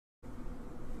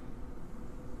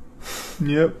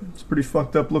Yep, it's a pretty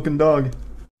fucked up looking dog.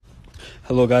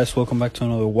 Hello guys, welcome back to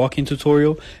another walking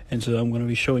tutorial, and today I'm going to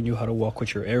be showing you how to walk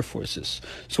with your Air Forces.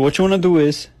 So what you want to do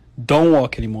is, don't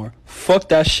walk anymore. Fuck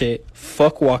that shit.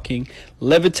 Fuck walking.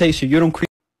 Levitate so you don't creep.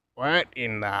 What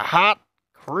in the hot,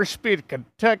 crispy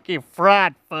Kentucky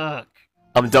fried fuck?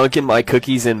 I'm dunking my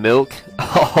cookies in milk.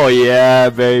 Oh yeah,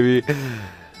 baby.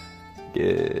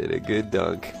 Get a good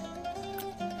dunk.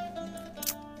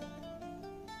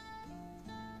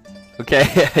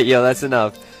 Okay, yo, that's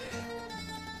enough.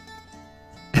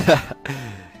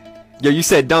 Yo, you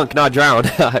said dunk, not drown.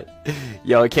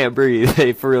 Yo, I can't breathe.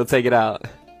 Hey, for real, take it out.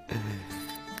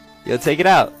 Yo, take it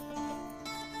out.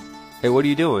 Hey, what are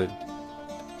you doing?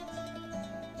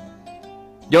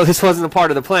 Yo, this wasn't a part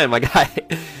of the plan, my guy.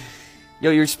 Yo,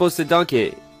 you're supposed to dunk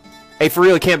it. Hey, for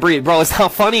real, I can't breathe. Bro, it's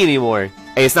not funny anymore.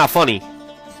 Hey, it's not funny.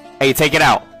 Hey, take it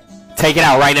out. Take it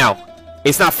out right now.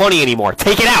 It's not funny anymore.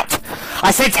 Take it out. I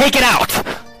said take it out.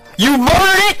 You murdered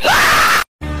it. Ah!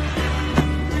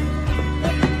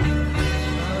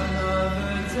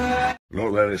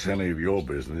 Not that it's any of your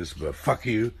business, but fuck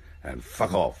you and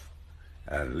fuck off.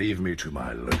 And leave me to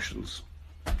my lotions.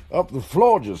 Up the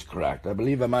floor just cracked. I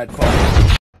believe I might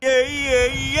fall. Yeah.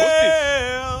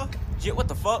 Jit, what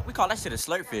the fuck? We call that shit a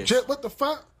slurp fish. Jit, what the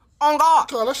fuck? On God.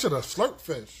 Call that shit a slurp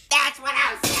fish. That's what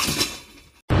I said.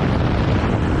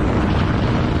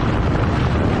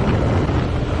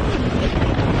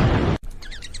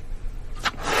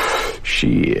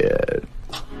 Shit.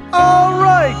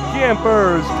 Alright,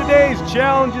 campers! Today's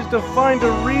challenge is to find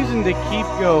a reason to keep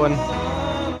going.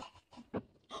 Oh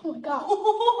my god.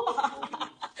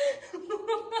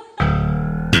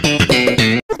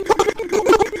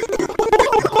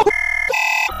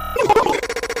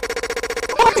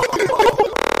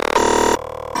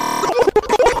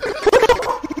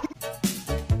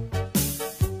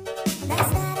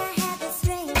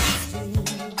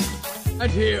 And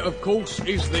here, of course,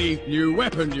 is the new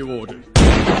weapon you ordered.